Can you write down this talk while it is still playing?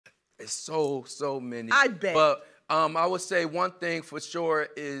It's so many. I bet. But I would say one thing for sure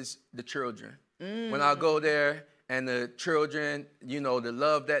is the children. When I go there and the children, you know, the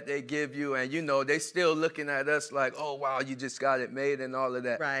love that they give you, and you know, they still looking at us like, oh wow, you just got it made and all of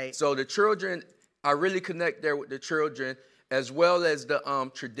that. Right. So the children, I really connect there with the children, as well as the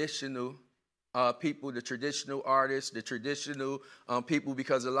traditional people, the traditional artists, the traditional people,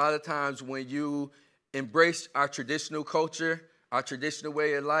 because a lot of times when you embrace our traditional culture, our traditional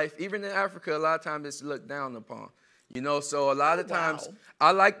way of life, even in Africa, a lot of times it's looked down upon. You know, so a lot of times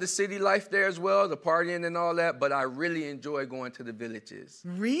I like the city life there as well, the partying and all that, but I really enjoy going to the villages.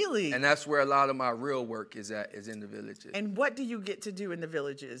 Really? And that's where a lot of my real work is at, is in the villages. And what do you get to do in the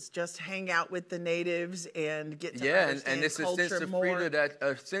villages? Just hang out with the natives and get to understand and it's culture a sense of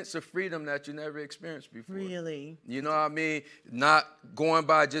more? freedom that you never experienced before. Really? You know what I mean? Not going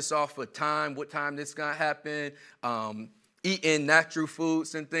by just off of time, what time this gonna happen. Eating natural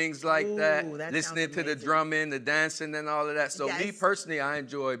foods and things like that. That Listening sounds to the amazing. drumming, the dancing, and all of that. So me Yes. personally, I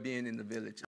enjoy being in the village.